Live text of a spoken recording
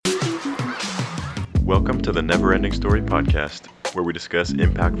Welcome to the Never Ending Story podcast, where we discuss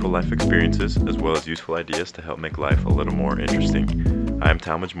impactful life experiences as well as useful ideas to help make life a little more interesting. I am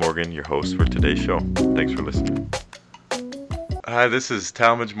Talmadge Morgan, your host for today's show. Thanks for listening. Hi, this is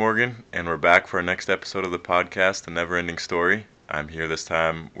Talmadge Morgan, and we're back for our next episode of the podcast, The Never Ending Story. I'm here this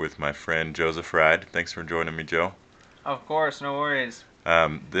time with my friend Joseph Ride. Thanks for joining me, Joe. Of course, no worries.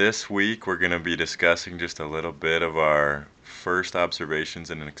 This week we're going to be discussing just a little bit of our first observations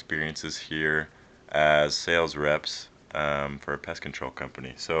and experiences here as sales reps for a pest control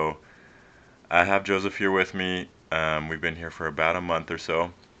company. So I have Joseph here with me. We've been here for about a month or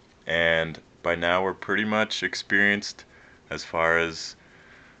so, and by now we're pretty much experienced as far as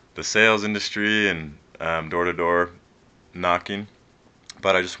the sales industry and door-to-door knocking.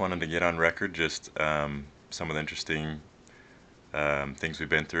 But I just wanted to get on record just some of the interesting things we've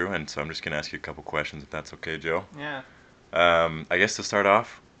been through, and so I'm just going to ask you a couple questions if that's okay, Joe. Yeah. I guess to start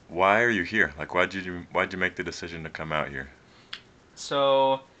off, why are you here? Like, why'd you make the decision to come out here?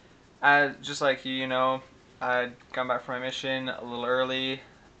 So, just like you, I'd come back from my mission a little early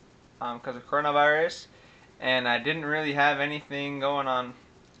because of coronavirus, and I didn't really have anything going on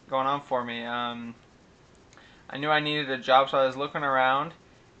for me. I knew I needed a job, so I was looking around,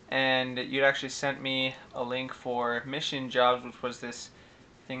 and you'd actually sent me a link for Mission Jobs, which was this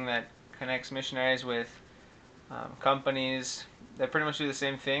thing that connects missionaries with companies that pretty much do the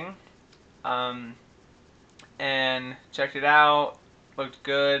same thing. And checked it out, looked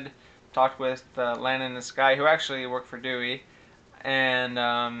good, talked with Landon, this guy who actually worked for Dewey,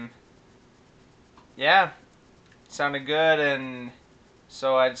 and yeah, sounded good, and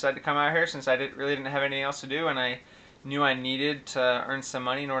so I decided to come out here since I really didn't have anything else to do, and I knew I needed to earn some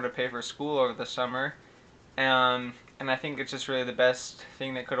money in order to pay for school over the summer. And I think it's just really the best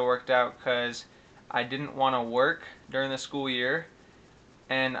thing that could have worked out because I didn't want to work during the school year,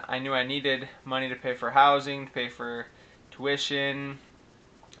 and I knew I needed money to pay for housing, to pay for tuition,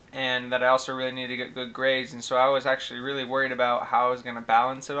 and that I also really needed to get good grades. And so I was actually really worried about how I was going to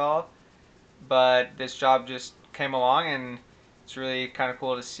balance it all. But this job just came along, and it's really kind of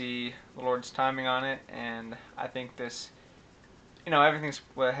cool to see the Lord's timing on it. And I think this, everything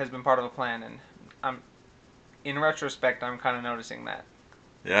has been part of a plan. And in retrospect, I'm kind of noticing that.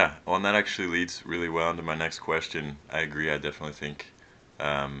 Yeah, well, and that actually leads really well into my next question. I agree. I definitely think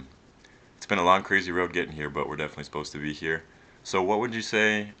it's been a long, crazy road getting here, but we're definitely supposed to be here. So what would you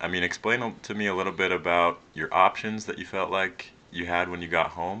say, explain to me a little bit about your options that you felt like you had when you got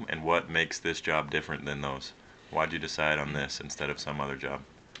home and what makes this job different than those. Why'd you decide on this instead of some other job?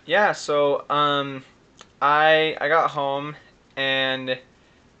 Yeah, so I got home, and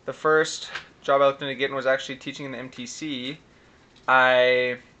the first job I looked into getting was actually teaching in the MTC.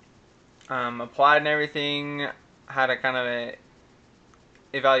 I applied and everything, had a kind of a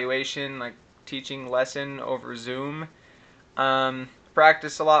evaluation, like teaching lesson over Zoom.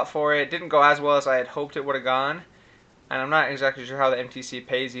 Practiced a lot for it. Didn't go as well as I had hoped it would have gone, and I'm not exactly sure how the MTC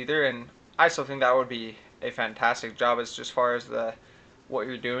pays either. And I still think that would be a fantastic job as far as what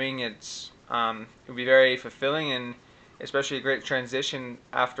you're doing. It would be very fulfilling and especially a great transition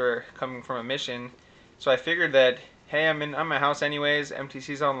after coming from a mission. So I figured that, hey, I'm in my house anyways.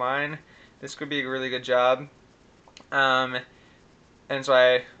 MTC's online. This could be a really good job. And so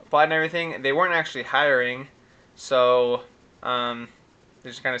I applied and everything. They weren't actually hiring, so they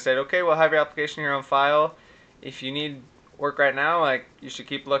just kind of said, okay, we'll have your application here on file. If you need work right now, like, you should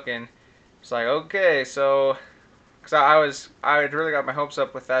keep looking. It's like, okay, so because I had really got my hopes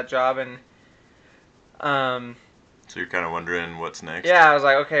up with that job, and so you're kind of wondering what's next? Yeah, I was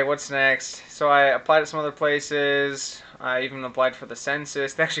like, okay, what's next? So I applied at some other places. I even applied for the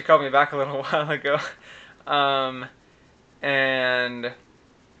census. They actually called me back a little while ago. And I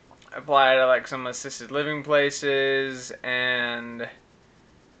applied to like some assisted living places, and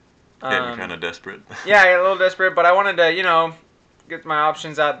Getting kind of desperate. Yeah, I got a little desperate, but I wanted to, get my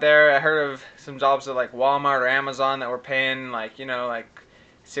options out there. I heard of some jobs at like Walmart or Amazon that were paying like, like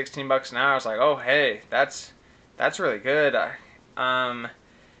 $16 an hour. I was like, oh, hey, that's really good. And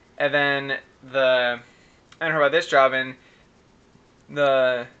then I heard about this job, and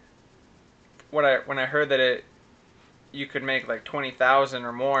when I heard that you could make like 20,000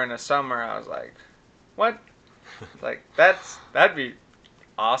 or more in a summer, I was like, what? Like that'd be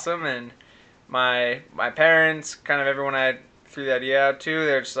awesome. And my parents, kind of everyone I threw the idea out to,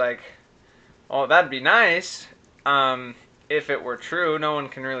 they're just like, oh, that'd be nice. If it were true, no one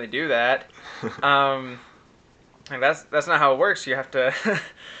can really do that. And that's not how it works. You have to,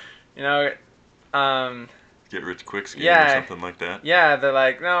 get rich quick scheme yeah, or something like that. Yeah, they're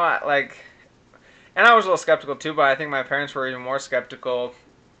like, no, and I was a little skeptical too, but I think my parents were even more skeptical.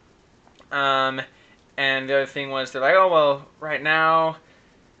 And the other thing was they're like, oh well, right now,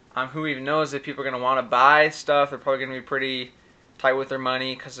 who even knows if people are gonna want to buy stuff? They're probably gonna be pretty tight with their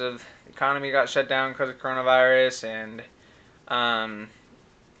money because of the economy got shut down because of coronavirus, and um,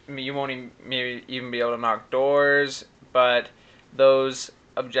 I mean, you won't even, maybe even be able to knock doors. But those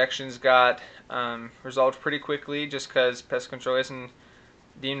objections got resolved pretty quickly just because pest control isn't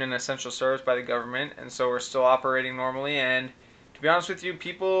deemed an essential service by the government, and so we're still operating normally. And to be honest with you,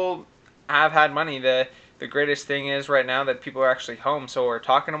 people have had money. The greatest thing is right now that people are actually home, so we're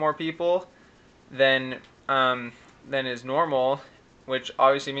talking to more people than um, than is normal, which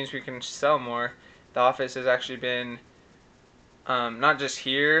obviously means we can sell more. The office has actually been not just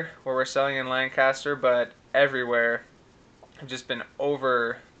here where we're selling in Lancaster, but everywhere. I've just been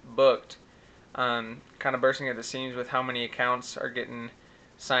overbooked, kind of bursting at the seams with how many accounts are getting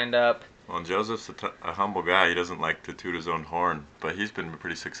signed up. Well, Joseph's a humble guy. He doesn't like to toot his own horn, but he's been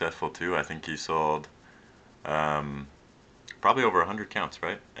pretty successful too. I think he sold um, probably over 100 counts,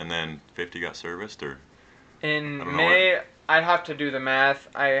 right? And then 50 got serviced, or I In don't know what. May, I'd have to do the math.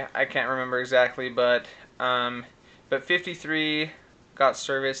 I can't remember exactly, but 53 got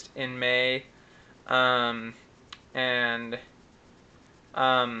serviced in May, um, and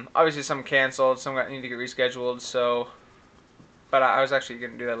obviously some canceled, some got need to get rescheduled. So, but I was actually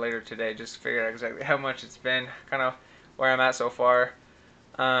gonna do that later today, just to figure out exactly how much it's been, kind of where I'm at so far.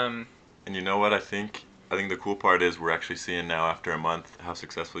 Um, And you know what? I think the cool part is we're actually seeing now after a month how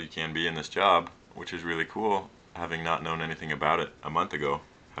successful you can be in this job, which is really cool. Having not known anything about it a month ago,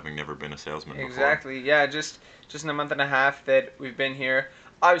 having never been a salesman before. exactly. Yeah, just in a month and a half that we've been here.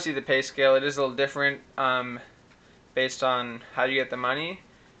 Obviously, the pay scale it is a little different based on how you get the money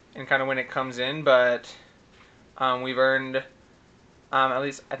and kind of when it comes in, but we've earned at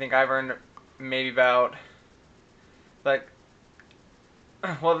least I think I've earned maybe about like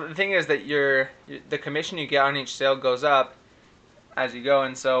well the thing is that the commission you get on each sale goes up as you go,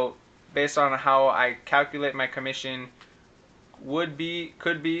 and so based on how I calculate my commission could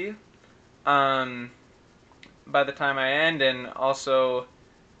be um, by the time I end, and also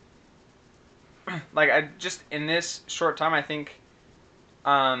like I just in this short time I think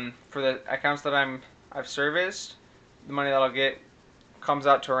for the accounts that I've serviced, the money that I'll get comes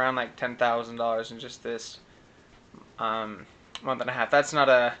out to around like $10,000 in just this um, month and a half. That's not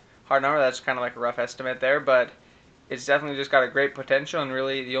a hard number. That's kind of like a rough estimate there, but it's definitely just got a great potential. And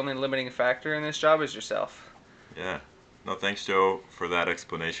really, the only limiting factor in this job is yourself. Yeah. No, thanks, Joe, for that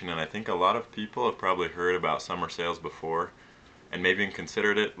explanation. And I think a lot of people have probably heard about summer sales before and maybe even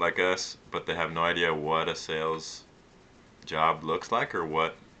considered it like us, but they have no idea what a sales job looks like, or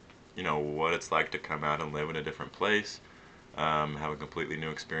what it's like to come out and live in a different place, have a completely new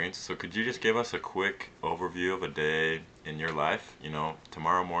experience. So could you just give us a quick overview of a day in your life?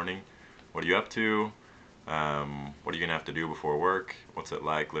 Tomorrow morning, what are you up to? What are you gonna have to do before work? What's it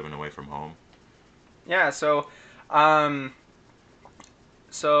like living away from home? Yeah. Um,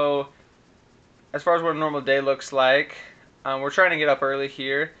 so as far as what a normal day looks like, we're trying to get up early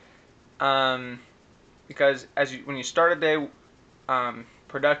here, um, because when you start a day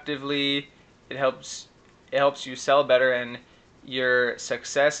productively, it helps it helps you sell better, and your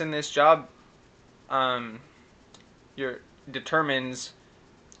success in this job um, your determines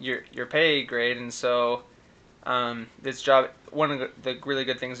your pay grade. And so this job, one of the really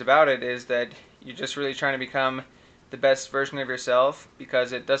good things about it is that you're just really trying to become the best version of yourself,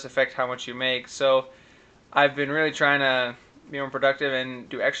 because it does affect how much you make. So I've been really trying to be more productive and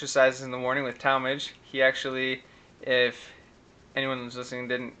do exercises in the morning with Talmage. He actually, if anyone who's listening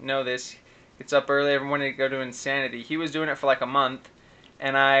didn't know this, gets up early every morning to go to Insanity. He was doing it for like a month,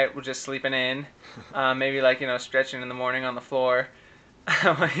 and I was just sleeping in, maybe like stretching in the morning on the floor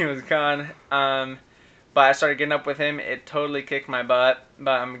when he was gone. But I started getting up with him. It totally kicked my butt,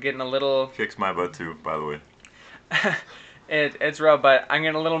 but I'm getting a little. Kicks my butt too, by the way. It's rough, but I'm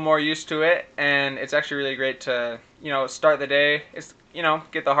getting a little more used to it, and it's actually really great to start the day. It's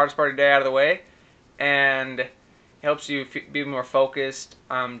get the hardest part of the day out of the way, and it helps you be more focused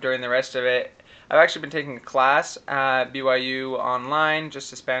during the rest of it. I've actually been taking a class at BYU online,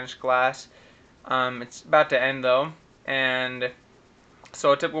 just a Spanish class. It's about to end though, and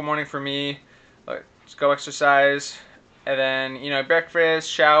so a typical morning for me, just go exercise, and then breakfast,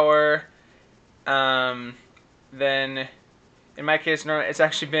 shower, then in my case, no, it's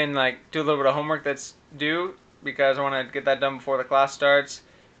actually been like do a little bit of homework that's due because I want to get that done before the class starts.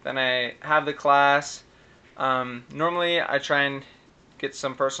 Then I have the class. Normally, I try and get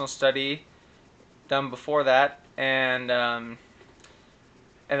some personal study done before that, and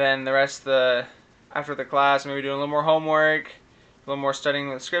then the rest of the after the class, maybe doing a little more homework, little more studying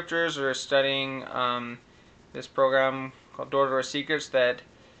the scriptures or studying this program called Door to Door Secrets that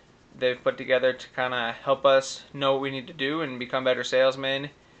they've put together to kind of help us know what we need to do and become better salesmen.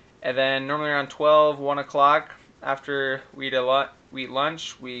 And then normally around 12, 1 o'clock, after we eat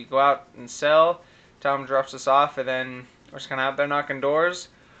lunch, we go out and sell. Tom drops us off, and then we're just kind of out there knocking doors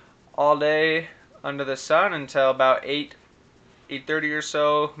all day under the sun until about 8:30 or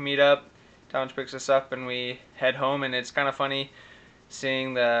so. Meet up. Tom picks us up, and we head home. And it's kind of funny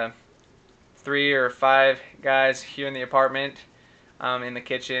seeing the 3 or 5 guys here in the apartment, in the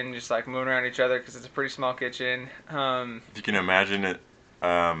kitchen, just like moving around each other because it's a pretty small kitchen. If you can imagine it,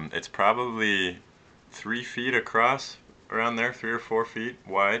 it's probably 3 feet across, around there, 3 or 4 feet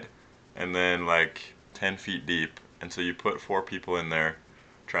wide, and then like 10 feet deep. And so you put 4 people in there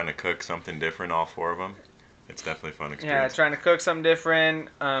trying to cook something different, all 4 of them. It's definitely a fun Yeah, experience. trying to cook something different,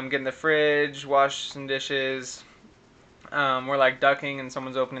 get in the fridge, wash some dishes. We're like ducking and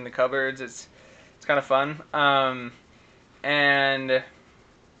someone's opening the cupboards. It's kind of fun. And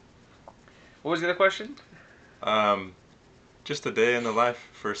what was the other question? Um, just a day in the life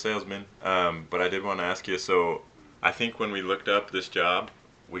for a salesman. But I did want to ask you, so I think when we looked up this job,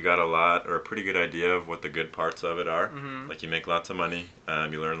 we got a lot or a pretty good idea of what the good parts of it are. Mm-hmm. Like you make lots of money,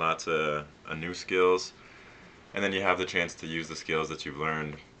 you learn lots of new skills, and then you have the chance to use the skills that you've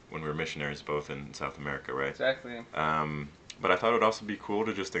learned when we were missionaries both in South America, right? Exactly. But I thought it would also be cool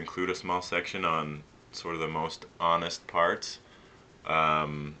to just include a small section on sort of the most honest parts.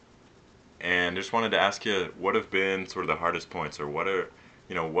 Um, and just wanted to ask you, what have been sort of the hardest points, or what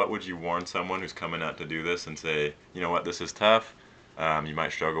would you warn someone who's coming out to do this and say, you know what, this is tough. You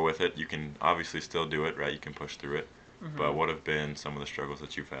might struggle with it. You can obviously still do it, right? You can push through it. Mm-hmm. But what have been some of the struggles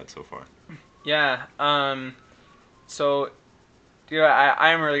that you've had so far? Yeah. So, I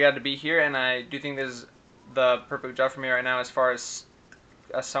am really glad to be here, and I do think this is the perfect job for me right now as far as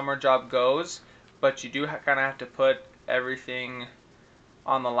a summer job goes. But you do kind of have to put everything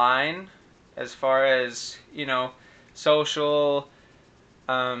on the line as far as social,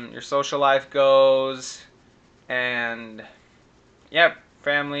 your social life goes, and yeah,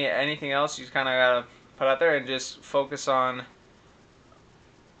 family, anything else you kind of gotta put out there and just focus on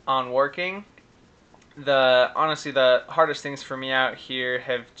working. Honestly, the hardest things for me out here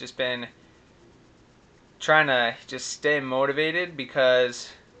have just been trying to just stay motivated, because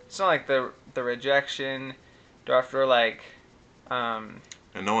it's not like the rejection, do after like And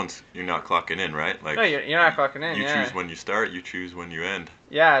you're not clocking in, right? no, Like you're not clocking in. you Yeah, choose when you start, you choose when you end.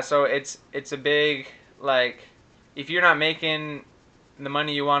 yeah. So it's a big, like, if you're not making the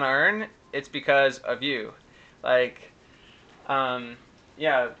money you want to earn, it's because of you. Like,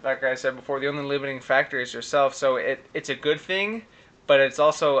 yeah, like I said before, the only limiting factor is yourself. So it's a good thing, but it's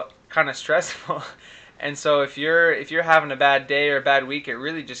also kind of stressful. And so if you're having a bad day or a bad week, it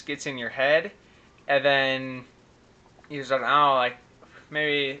really just gets in your head, and then you start, oh, like,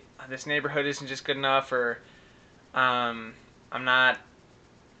 maybe this neighborhood isn't just good enough, or um, I'm not,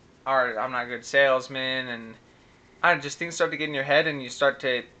 or I'm not a good salesman, and I don't know, just things start to get in your head, and you start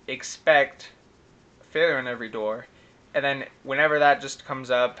to expect failure in every door. And then whenever that just comes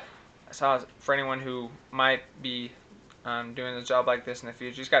up, so for anyone who might be doing a job like this in the future,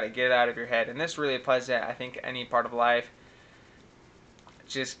 you just got to get it out of your head. And this really applies to, I think, any part of life.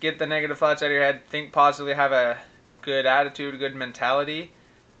 Just get the negative thoughts out of your head. Think positively. Have a good attitude, a good mentality,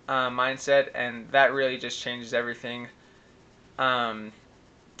 mindset, and that really just changes everything. Um,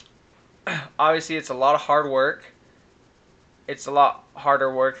 Obviously, it's a lot of hard work. It's a lot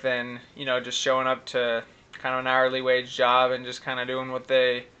harder work than just showing up to kind of an hourly wage job and just kind of doing what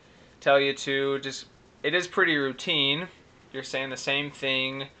they tell you to. Just, it is pretty routine. You're saying the same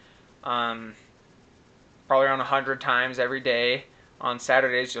thing, um, probably around 100 times every day. On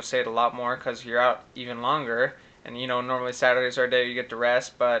Saturdays, you'll say it a lot more because you're out even longer. And normally Saturdays are a day you get to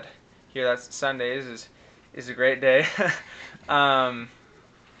rest, but here that's Sundays is a great day. um,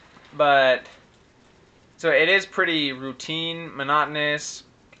 but so it is pretty routine, monotonous.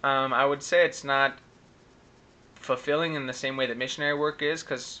 I would say it's not fulfilling in the same way that missionary work is,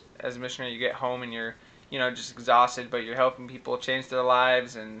 because as a missionary you get home and you're just exhausted, but you're helping people change their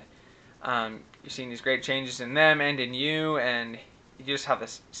lives, and you're seeing these great changes in them and in you, and you just have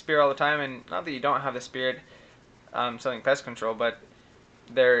this spirit all the time. And not that you don't have the spirit selling pest control, but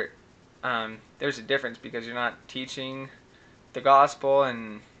there there's a difference because you're not teaching the gospel.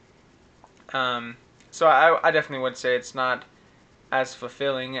 And so I definitely would say it's not as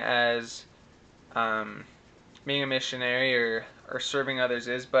fulfilling as being a missionary or serving others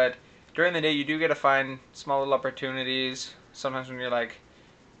is. But during the day, you do get to find small little opportunities. Sometimes when you're like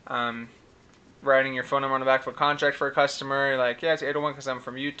writing your phone number on the back of a contract for a customer. You're like, yeah, it's 801 because I'm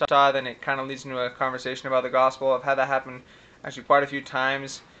from Utah. Then it kind of leads into a conversation about the gospel. I've had that happen actually quite a few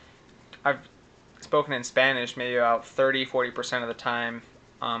times. I've spoken in Spanish maybe about 30-40% of the time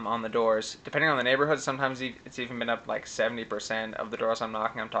on the doors. Depending on the neighborhood, sometimes it's even been up like 70% of the doors I'm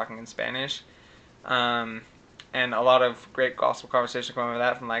knocking, I'm talking in Spanish. Um, and a lot of great gospel conversation coming with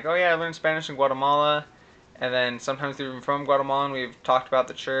that from like, oh yeah, I learned Spanish in Guatemala. And then sometimes even from Guatemala, and we've talked about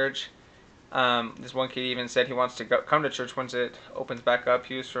the church. This one kid even said he wants to come to church once it opens back up.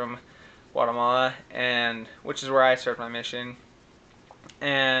 He was from Guatemala, and which is where I served my mission.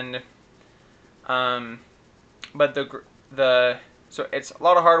 And um, but the so it's a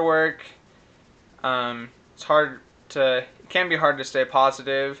lot of hard work. It's hard it can be hard to stay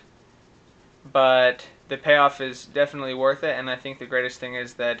positive, but the payoff is definitely worth it. And I think the greatest thing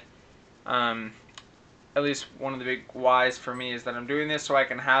is that um, at least one of the big whys for me is that I'm doing this so I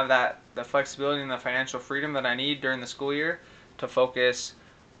can have the flexibility and the financial freedom that I need during the school year to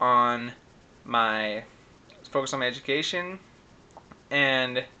on my focus on my education.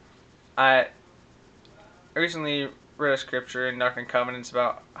 And I recently read a scripture in Doctrine and Covenants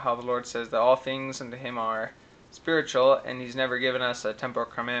about how the Lord says that all things unto Him are spiritual, and He's never given us a temporal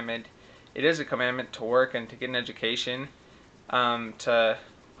commandment. It is a commandment to work and to get an education, to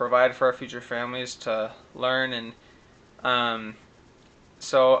provide for our future families, to learn, and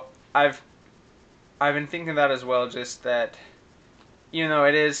so I've been thinking that as well. Just that,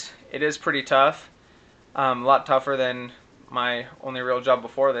 it is pretty tough, a lot tougher than my only real job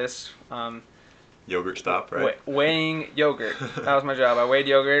before this. Yogurt stop, right? Weighing yogurt. That was my job. I weighed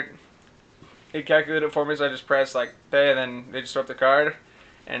yogurt. It calculated it for me, so I just pressed like pay, and then they just swept the card,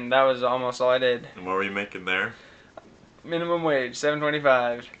 and that was almost all I did. And what were you making there? Minimum wage,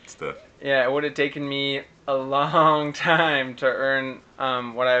 $7.25. Stuff. Yeah, it would have taken me a long time to earn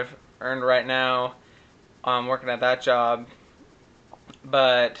what I've earned right now, working at that job.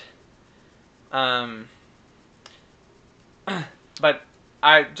 But, but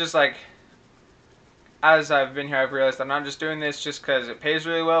I just like, as I've been here, I've realized I'm not just doing this just because it pays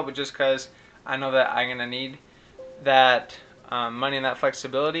really well, but just because I know that I'm gonna need that money and that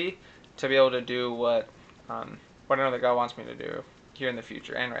flexibility to be able to do what I know that God wants me to do here in the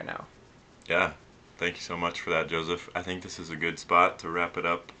future and right now. Yeah, thank you so much for that, Joseph. I think this is a good spot to wrap it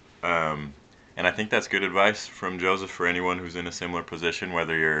up. And I think that's good advice from Joseph for anyone who's in a similar position,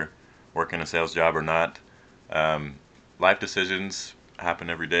 whether you're working a sales job or not. Life decisions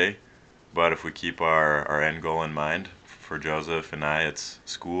happen every day, but if we keep our end goal in mind, for Joseph and I, it's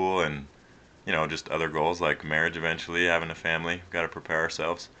school and just other goals like marriage eventually, having a family. We've got to prepare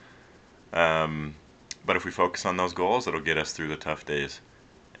ourselves. But if we focus on those goals, it'll get us through the tough days.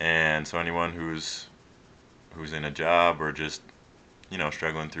 And so anyone who's in a job or just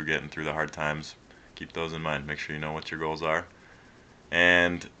struggling through getting through the hard times, keep those in mind. Make sure you know what your goals are.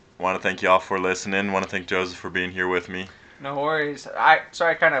 And want to thank you all for listening. Want to thank Joseph for being here with me. No worries.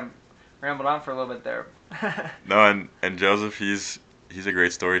 Sorry I kind of rambled on for a little bit there. No, and Joseph, he's a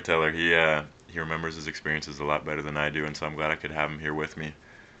great storyteller. He remembers his experiences a lot better than I do, and so I'm glad I could have him here with me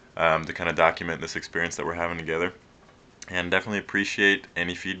to kind of document this experience that we're having together. And definitely appreciate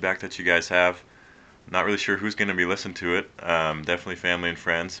any feedback that you guys have. Not really sure who's going to be listening to it. Definitely family and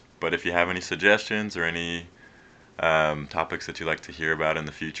friends. But if you have any suggestions or any topics that you'd like to hear about in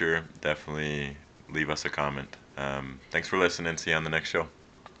the future, definitely leave us a comment. Thanks for listening. See you on the next show.